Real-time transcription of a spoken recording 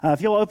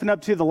If you'll open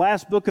up to the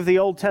last book of the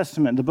Old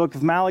Testament, the book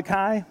of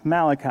Malachi,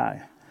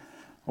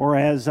 or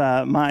as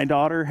my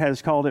daughter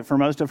has called it for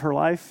most of her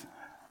life,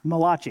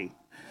 Malachi.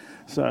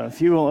 So if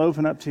you will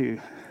open up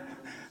to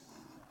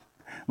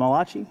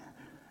Malachi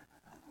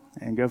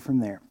and go from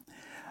there.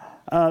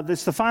 This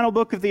is the final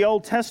book of the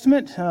Old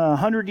Testament.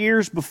 100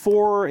 years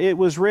before it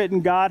was written,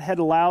 God had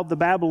allowed the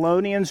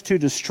Babylonians to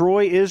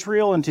destroy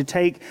Israel and to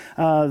take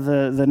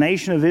the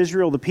nation of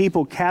Israel, the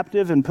people,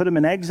 captive and put them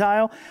in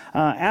exile,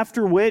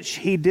 after which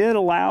he did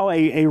allow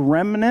a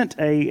remnant,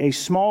 a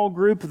small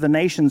group of the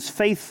nation's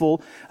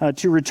faithful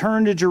to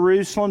return to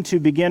Jerusalem, to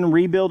begin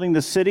rebuilding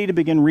the city, to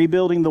begin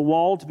rebuilding the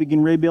wall, to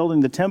begin rebuilding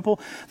the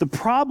temple. The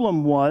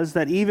problem was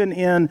that even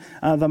in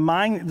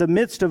the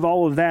midst of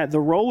all of that, the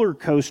roller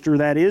coaster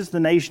that is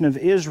the nation of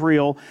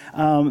Israel,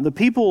 the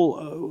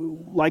people,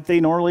 like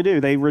they normally do,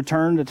 they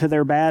returned to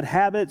their bad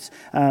habits.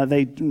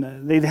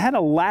 They've had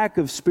a lack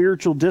of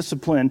spiritual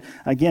discipline.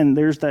 Again,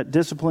 there's that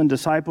discipline,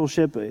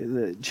 discipleship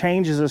that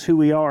changes us who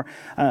we are.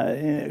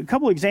 A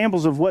couple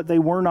examples of what they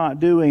were not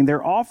doing.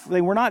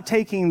 They were not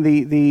taking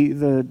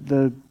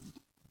the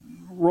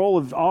role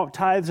of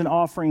tithes and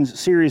offerings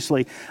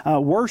seriously.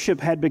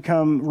 Worship had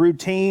become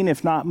routine,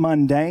 if not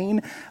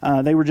mundane.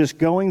 They were just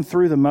going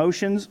through the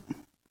motions.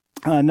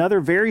 Another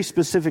very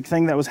specific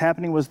thing that was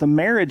happening was the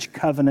marriage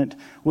covenant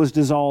was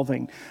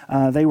dissolving.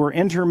 They were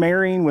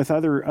intermarrying with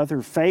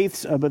other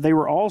faiths, but they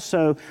were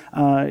also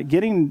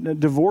getting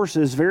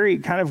divorces very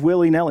kind of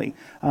willy-nilly.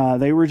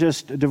 They were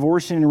just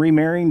divorcing and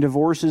remarrying,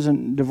 divorcing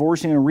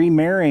and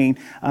remarrying,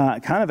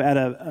 kind of at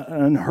an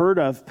unheard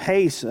of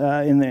pace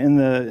in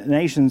the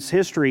nation's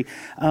history.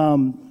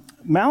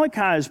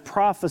 Malachi's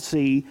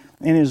prophecy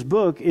in his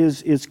book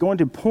is going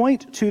to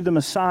point to the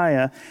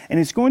Messiah, and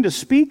it's going to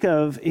speak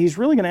of, he's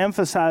really going to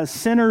emphasize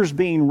sinners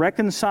being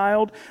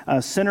reconciled,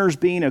 sinners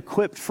being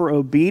equipped for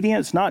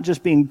obedience, not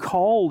just being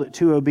called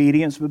to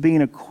obedience, but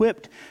being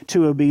equipped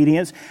to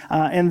obedience.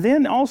 And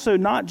then also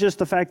not just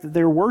the fact that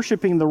they're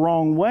worshiping the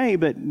wrong way,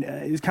 but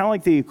it's kind of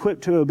like the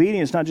equipped to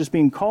obedience, not just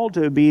being called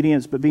to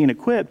obedience, but being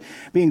equipped,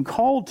 being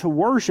called to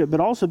worship, but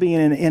also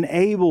being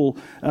enabled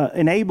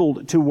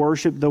to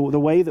worship the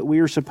way that we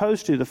are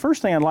supposed to. The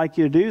first thing I'd like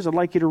you to do is I'd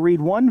like you to read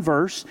one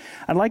verse.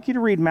 I'd like you to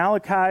read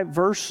Malachi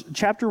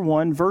chapter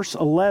 1, verse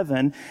 11.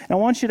 And I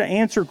want you to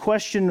answer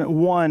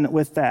question 1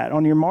 with that.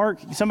 On your mark,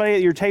 somebody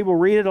at your table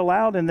read it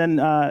aloud, and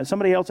then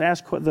somebody else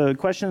ask the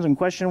questions in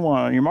question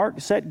 1. On your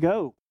mark, set,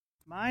 go.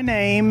 My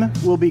name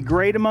will be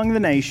great among the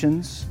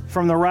nations,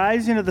 from the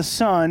rising of the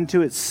sun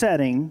to its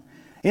setting.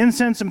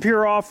 Incense and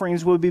pure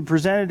offerings will be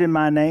presented in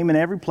my name in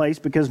every place,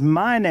 because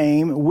my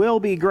name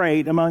will be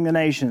great among the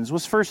nations.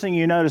 What's the first thing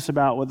you notice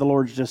about what the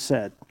Lord's just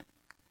said?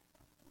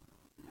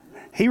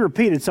 He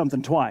repeated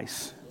something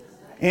twice.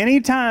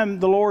 Anytime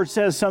the Lord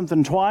says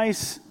something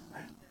twice,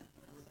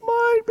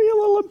 might be a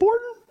little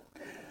important.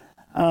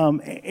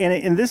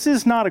 And this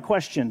is not a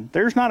question.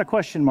 There's not a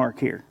question mark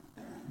here.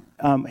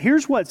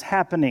 Here's what's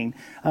happening.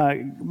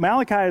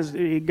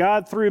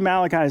 God through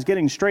Malachi is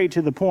getting straight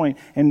to the point,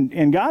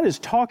 and God is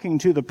talking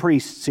to the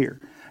priests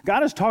here.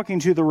 God is talking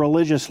to the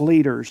religious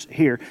leaders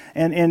here.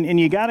 And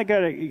you got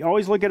to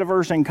always look at a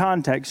verse in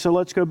context. So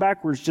let's go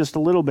backwards just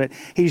a little bit.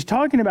 He's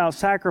talking about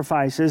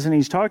sacrifices, and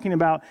he's talking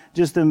about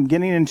just them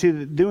getting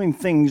into doing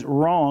things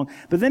wrong.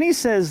 But then he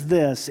says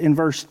this in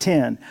verse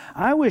 10,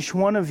 I wish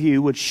one of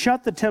you would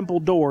shut the temple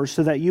doors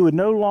so that you would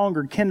no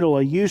longer kindle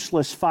a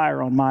useless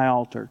fire on my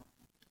altar.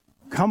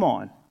 Come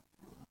on.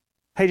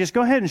 Hey, just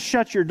go ahead and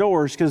shut your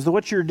doors, because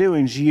what you're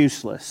doing is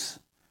useless.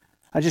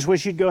 I just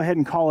wish you'd go ahead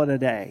and call it a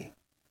day.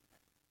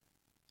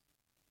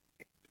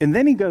 And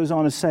then he goes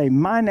on to say,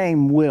 my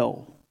name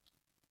will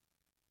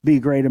be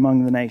great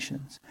among the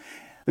nations.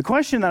 The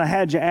question that I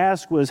had you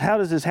ask was, how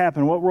does this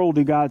happen? What role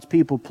do God's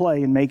people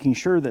play in making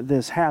sure that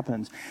this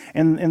happens?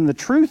 And the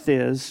truth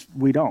is,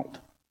 we don't.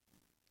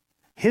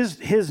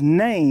 His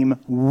name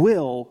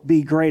will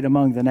be great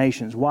among the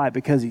nations. Why?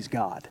 Because he's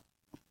God.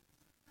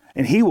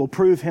 And he will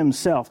prove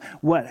himself.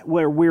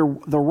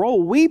 The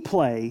role we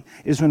play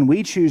is when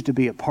we choose to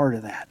be a part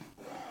of that.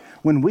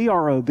 When we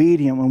are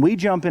obedient, when we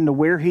jump into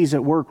where he's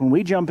at work, when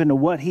we jump into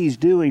what he's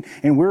doing,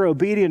 and we're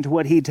obedient to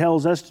what he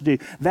tells us to do,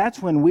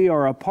 that's when we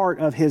are a part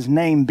of his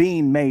name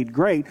being made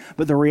great.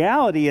 But the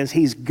reality is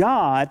he's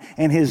God,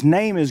 and his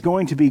name is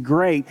going to be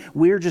great.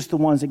 We're just the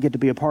ones that get to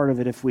be a part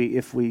of it if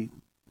we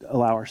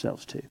allow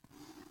ourselves to.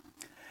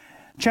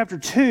 Chapter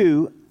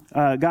 2,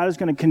 God is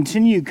going to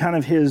continue kind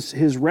of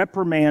his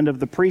reprimand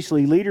of the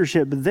priestly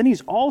leadership, but then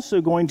he's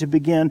also going to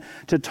begin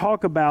to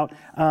talk about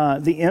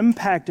the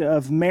impact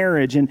of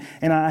marriage. And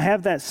I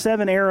have that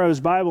Seven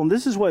Arrows Bible, and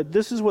this is what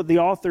the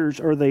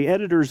authors or the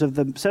editors of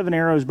the Seven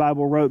Arrows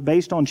Bible wrote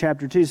based on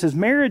chapter 2. It says,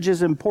 marriage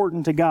is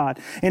important to God.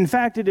 In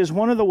fact, it is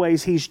one of the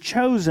ways he's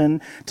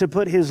chosen to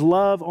put his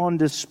love on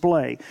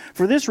display.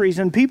 For this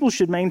reason, people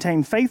should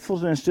maintain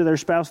faithfulness to their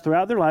spouse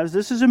throughout their lives.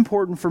 This is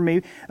important for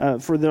me,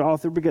 for the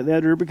author, the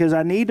editor, because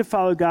I need to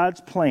follow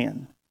God's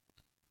plan.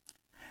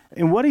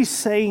 And what he's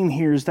saying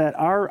here is that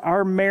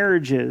our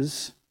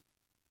marriages,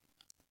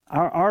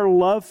 Our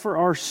love for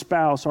our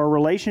spouse, our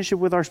relationship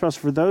with our spouse,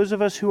 for those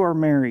of us who are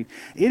married,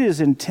 it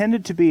is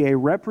intended to be a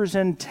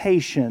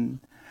representation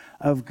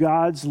of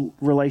God's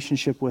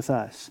relationship with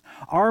us.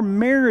 Our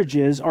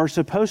marriages are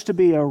supposed to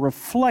be a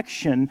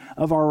reflection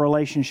of our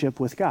relationship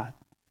with God.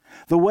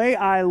 The way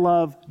I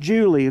love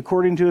Julie,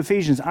 according to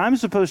Ephesians, I'm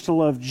supposed to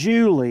love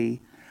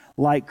Julie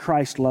like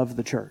Christ loved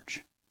the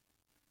church.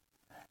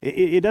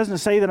 It doesn't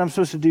say that I'm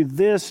supposed to do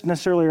this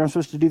necessarily or I'm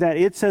supposed to do that.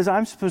 It says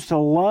I'm supposed to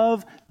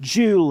love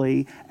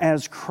Julie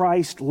as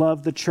Christ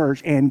loved the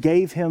church and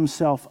gave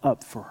himself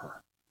up for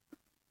her.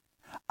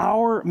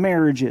 Our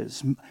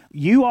marriages,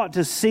 you ought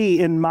to see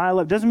in my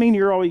life, doesn't mean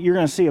you're going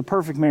to see a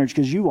perfect marriage,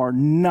 because you are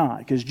not,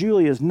 because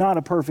Julie is not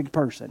a perfect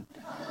person.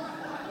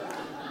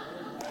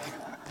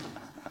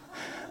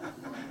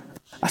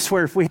 I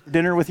swear if we have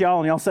dinner with y'all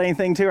and y'all say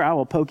anything to her, I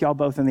will poke y'all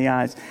both in the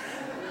eyes.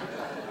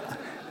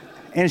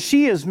 And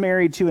she is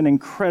married to an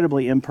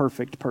incredibly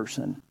imperfect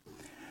person.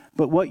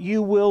 But what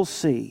you will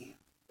see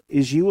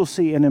is you will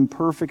see an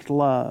imperfect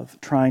love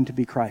trying to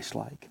be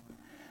Christ-like.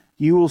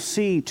 You will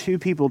see two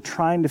people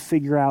trying to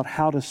figure out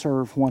how to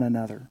serve one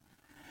another.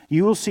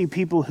 You will see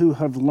people who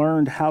have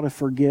learned how to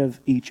forgive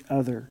each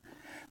other.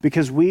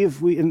 Because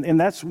and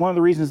that's one of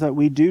the reasons that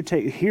we do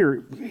take,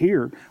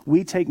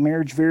 we take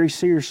marriage very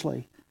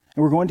seriously.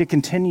 And we're going to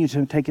continue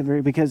to take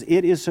it because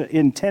it is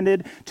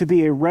intended to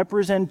be a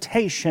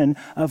representation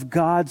of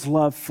God's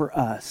love for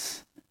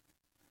us.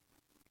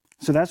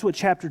 So that's what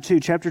chapter 2.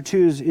 Chapter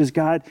 2 is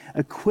God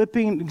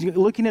equipping,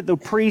 looking at the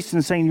priests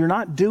and saying, you're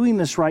not doing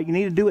this right. You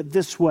need to do it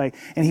this way.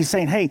 And he's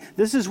saying, hey,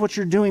 this is what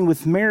you're doing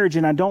with marriage,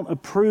 and I don't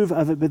approve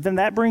of it. But then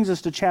that brings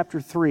us to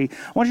chapter 3. I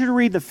want you to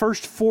read the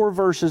first 4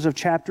 verses of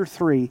chapter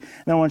 3.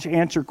 Then I want you to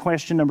answer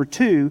question number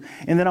 2.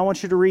 And then I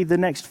want you to read the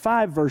next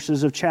 5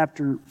 verses of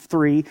chapter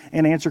 3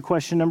 and answer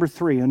question number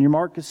 3. On your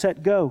mark, get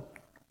set, go.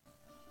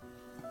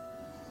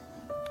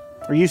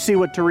 Or you see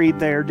what to read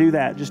there, do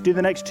that. Just do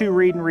the next 2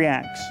 read and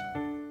reacts.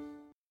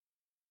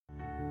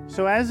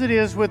 So as it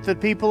is with the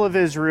people of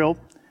Israel,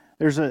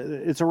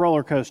 it's a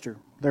roller coaster.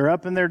 They're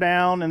up and they're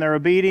down in their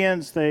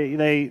obedience.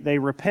 They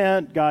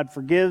repent. God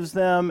forgives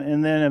them,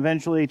 and then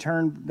eventually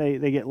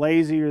they get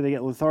lazy or they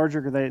get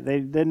lethargic, or they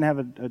didn't have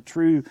a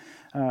true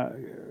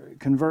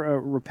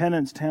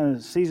repentance kind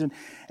of season.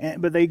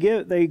 But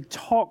they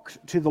talk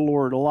to the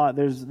Lord a lot.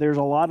 There's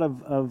a lot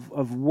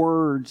of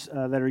words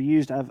that are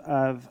used.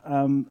 I've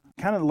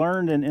kind of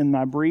learned in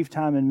my brief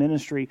time in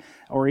ministry,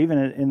 or even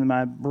in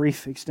my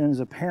brief extent as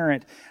a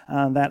parent,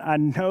 that I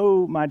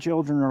know my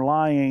children are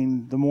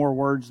lying the more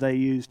words they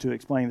use to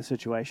explain the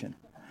situation.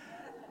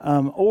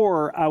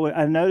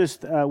 I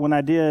noticed when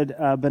I did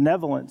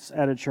benevolence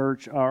at a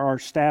church, our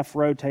staff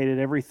rotated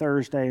every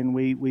Thursday, and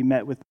we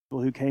met with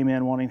people who came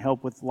in wanting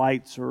help with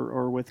lights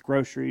or with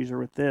groceries or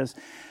with this.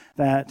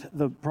 And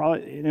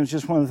it was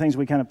just one of the things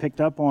we kind of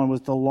picked up on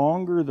was the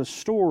longer the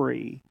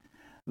story,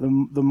 the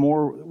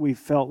more we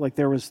felt like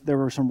there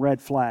were some red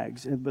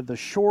flags. But the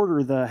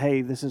shorter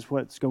hey, this is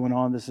what's going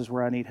on, this is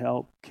where I need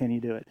help, can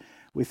you do it?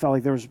 We felt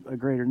like there was a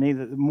greater need.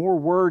 The more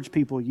words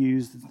people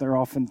use, they're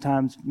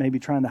oftentimes maybe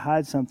trying to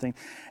hide something.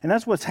 And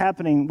that's what's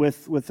happening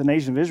with the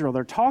nation of Israel.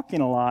 They're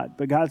talking a lot,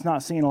 but God's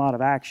not seeing a lot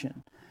of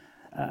action.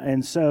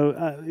 And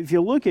so if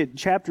you look at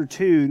chapter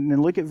 2 and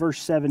then look at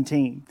verse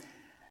 17, it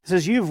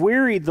says, "You've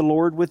wearied the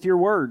Lord with your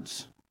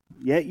words,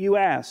 yet you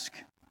ask,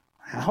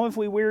 how have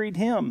we wearied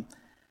him?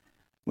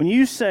 When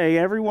you say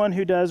everyone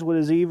who does what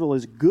is evil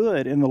is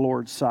good in the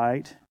Lord's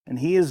sight, and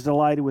he is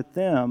delighted with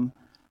them,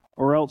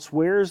 or else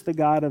where's the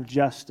God of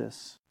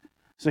justice?"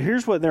 So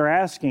here's what they're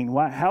asking: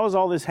 how is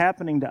all this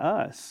happening to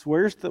us?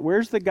 Where's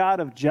the God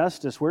of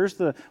justice? Where's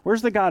the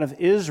God of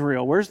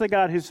Israel? Where's the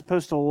God who's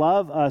supposed to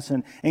love us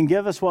and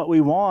give us what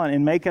we want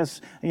and make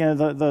us,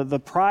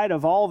 the pride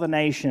of all the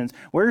nations?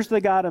 Where's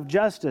the God of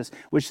justice?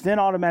 Which then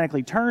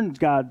automatically turns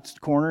God's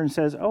corner and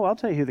says, "Oh, I'll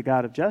tell you who the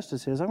God of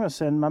justice is. I'm going to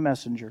send my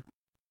messenger.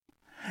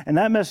 And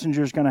that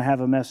messenger is going to have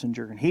a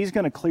messenger, and he's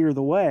going to clear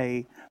the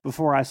way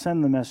before I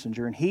send the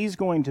messenger, and he's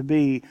going to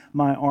be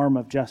my arm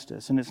of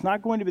justice. And it's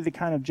not going to be the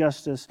kind of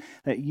justice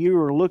that you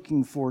are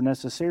looking for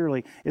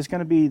necessarily. It's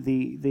going to be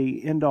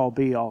the end-all,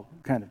 be-all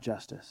kind of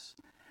justice."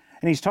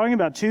 And he's talking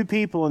about 2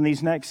 people in the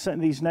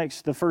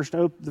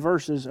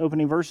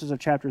opening verses of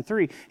chapter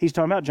 3. He's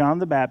talking about John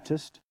the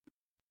Baptist,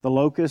 the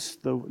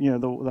locust,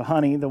 the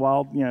honey, the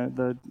wild,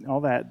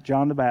 all that.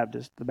 John the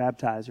Baptist, the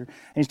baptizer,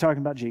 and he's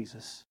talking about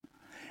Jesus.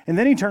 And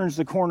then he turns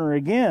the corner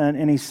again,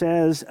 and he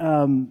says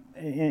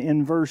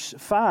in verse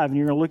 5, and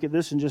you're going to look at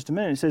this in just a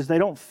minute, it says, "They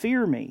don't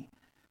fear me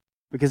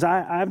because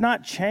I've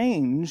not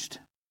changed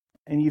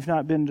and you've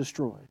not been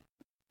destroyed."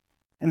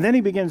 And then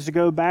he begins to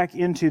go back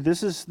into,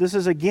 this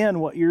is again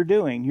what you're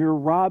doing. You're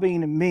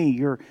robbing me.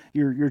 You're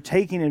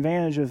taking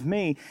advantage of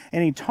me.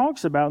 And he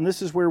talks about, and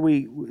this is where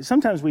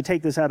sometimes we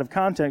take this out of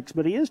context,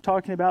 but he is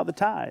talking about the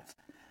tithe.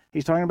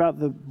 He's talking about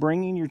the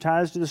bringing your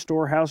tithes to the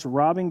storehouse,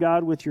 robbing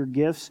God with your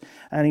gifts,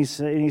 and he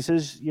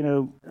says,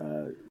 will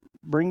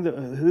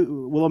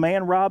a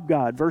man rob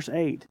God? Verse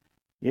 8.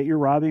 Yet you're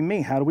robbing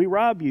me. How do we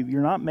rob you?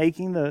 You're not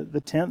making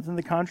the tenth and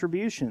the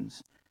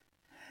contributions.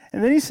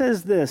 And then he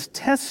says this,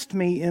 test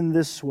me in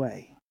this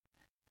way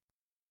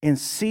and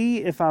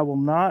see if I will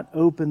not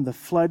open the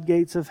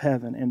floodgates of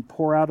heaven and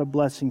pour out a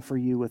blessing for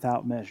you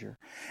without measure.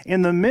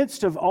 In the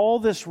midst of all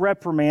this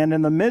reprimand,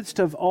 in the midst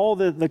of all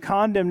the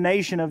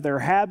condemnation of their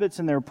habits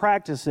and their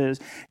practices,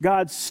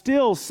 God's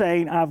still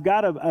saying, I'm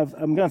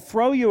going to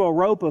throw you a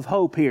rope of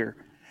hope here.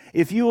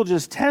 If you will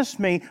just test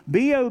me,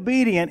 be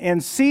obedient,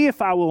 and see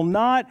if I will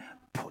not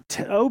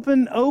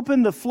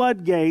open the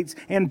floodgates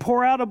and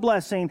pour out a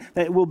blessing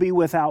that will be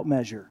without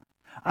measure.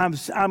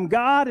 I'm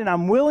God, and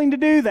I'm willing to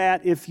do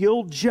that if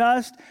you'll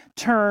just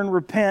turn,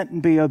 repent,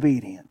 and be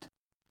obedient.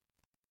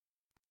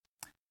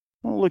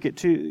 I want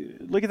to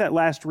look at that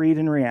last read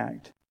and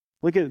react.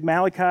 Look at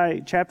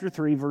Malachi chapter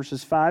 3,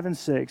 verses 5 and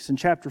 6, and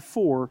chapter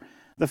 4,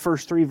 the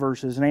first 3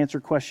 verses, and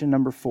answer question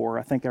number 4.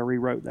 I think I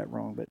rewrote that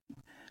wrong, but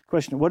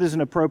question, what is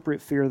an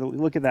appropriate fear?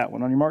 Look at that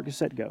one. On your mark, get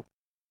set, go.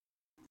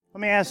 Let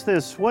me ask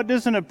this. What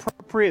does an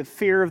appropriate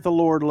fear of the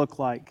Lord look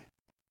like?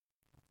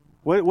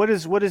 What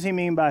does he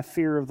mean by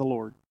fear of the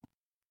Lord?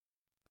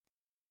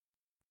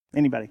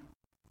 Anybody?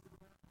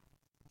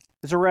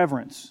 It's a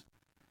reverence.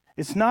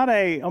 It's not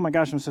a, oh my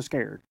gosh, I'm so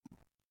scared.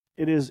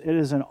 It is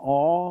an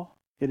awe.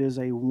 It is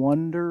a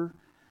wonder.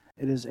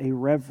 It is a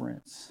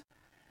reverence.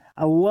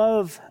 I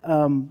love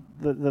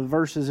the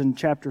verses in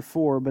chapter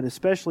 4, but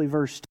especially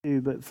verse 2.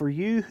 But for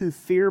you who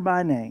fear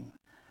my name,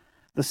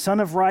 the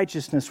Son of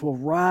Righteousness will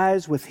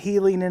rise with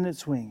healing in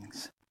its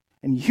wings.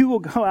 And you will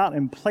go out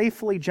and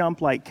playfully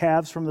jump like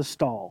calves from the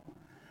stall.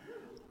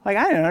 Like,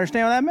 I didn't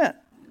understand what that meant.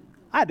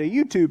 I had to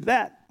YouTube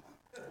that.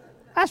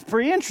 That's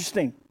pretty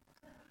interesting.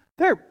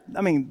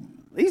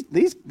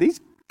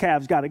 These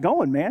calves got it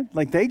going, man.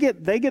 Like they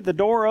get the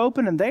door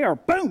open and they are,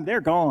 boom,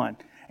 they're gone.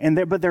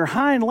 But their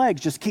hind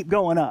legs just keep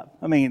going up.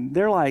 I mean,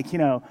 they're like,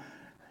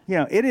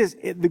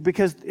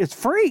 because it's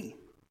free.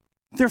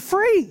 They're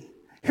free.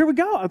 Here we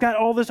go. I've got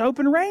all this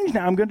open range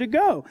now. I'm going to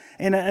go.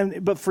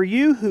 But for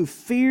you who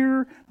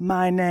fear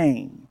my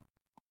name,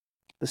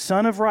 the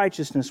Son of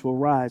Righteousness will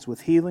rise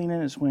with healing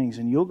in its wings,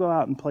 and you'll go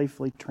out and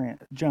playfully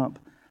jump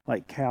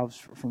like calves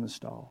from the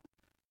stall.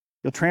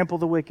 You'll trample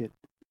the wicked.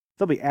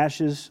 There'll be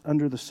ashes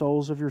under the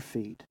soles of your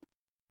feet.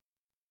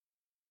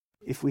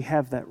 If we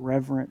have that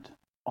reverent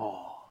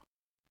awe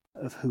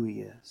of who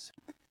he is.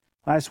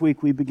 Last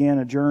week we began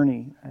a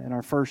journey in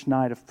our first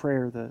night of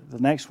prayer. The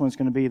next one's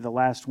going to be the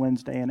last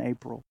Wednesday in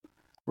April.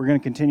 We're going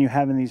to continue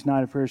having these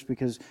night of prayers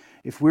because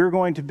if we're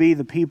going to be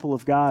the people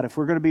of God, if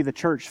we're going to be the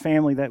church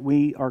family that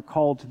we are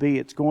called to be,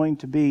 it's going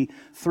to be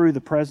through the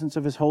presence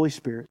of his Holy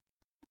Spirit,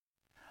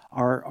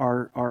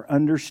 our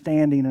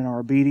understanding and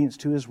our obedience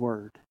to his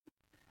word,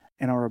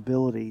 and our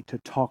ability to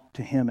talk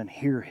to him and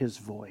hear his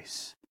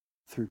voice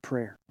through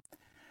prayer.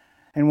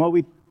 And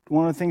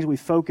one of the things we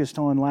focused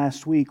on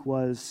last week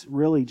was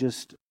really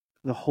just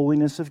the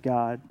holiness of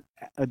God,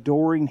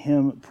 adoring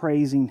him,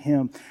 praising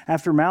him.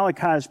 After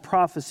Malachi's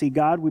prophecy,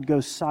 God would go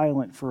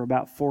silent for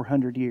about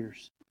 400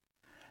 years.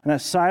 And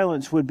that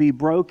silence would be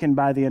broken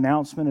by the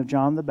announcement of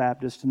John the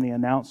Baptist and the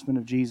announcement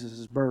of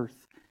Jesus'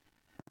 birth.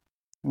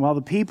 And while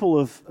the people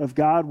of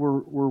God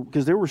were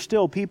because there were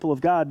still people of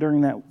God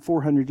during that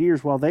 400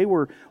 years, while they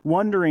were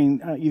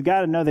wondering, you've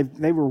got to know,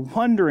 they were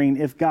wondering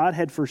if God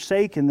had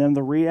forsaken them.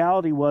 The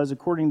reality was,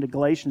 according to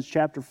Galatians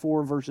chapter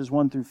 4, verses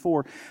 1 through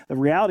 4, the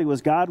reality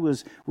was God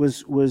was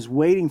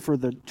waiting for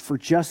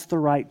just the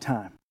right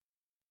time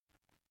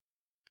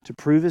to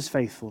prove his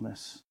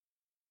faithfulness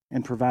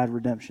and provide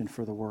redemption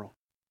for the world.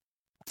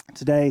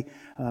 Today,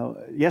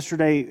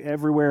 yesterday,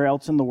 everywhere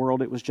else in the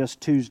world, it was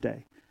just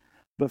Tuesday.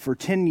 But for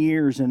 10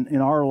 years in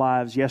our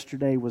lives,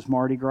 yesterday was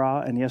Mardi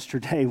Gras and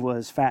yesterday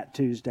was Fat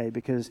Tuesday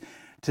because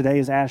today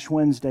is Ash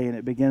Wednesday and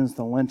it begins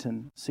the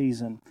Lenten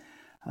season.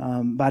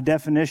 By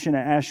definition,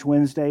 Ash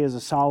Wednesday is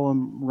a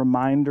solemn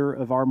reminder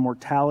of our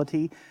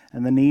mortality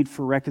and the need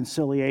for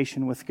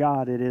reconciliation with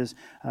God. It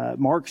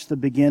marks the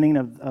beginning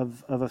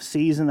of a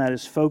season that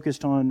is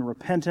focused on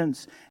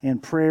repentance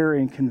and prayer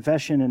and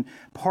confession. And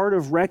part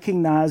of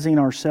recognizing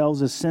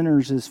ourselves as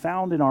sinners is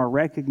found in our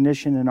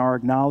recognition and our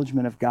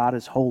acknowledgement of God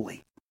as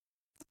holy.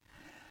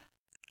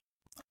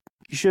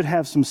 You should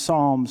have some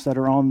psalms that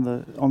are on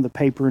the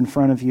paper in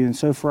front of you. And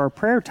so for our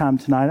prayer time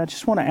tonight, I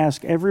just want to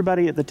ask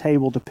everybody at the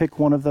table to pick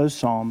one of those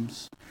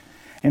psalms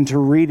and to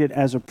read it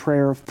as a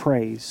prayer of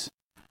praise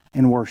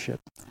and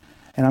worship.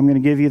 And I'm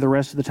going to give you the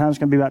rest of the time. It's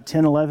going to be about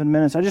 10, 11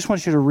 minutes. I just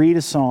want you to read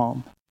a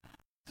psalm.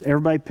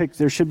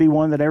 There should be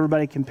one that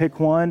everybody can pick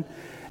one.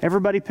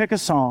 Everybody pick a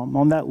psalm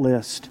on that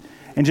list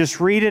and just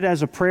read it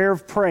as a prayer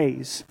of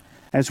praise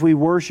as we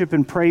worship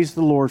and praise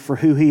the Lord for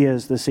who he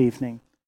is this evening.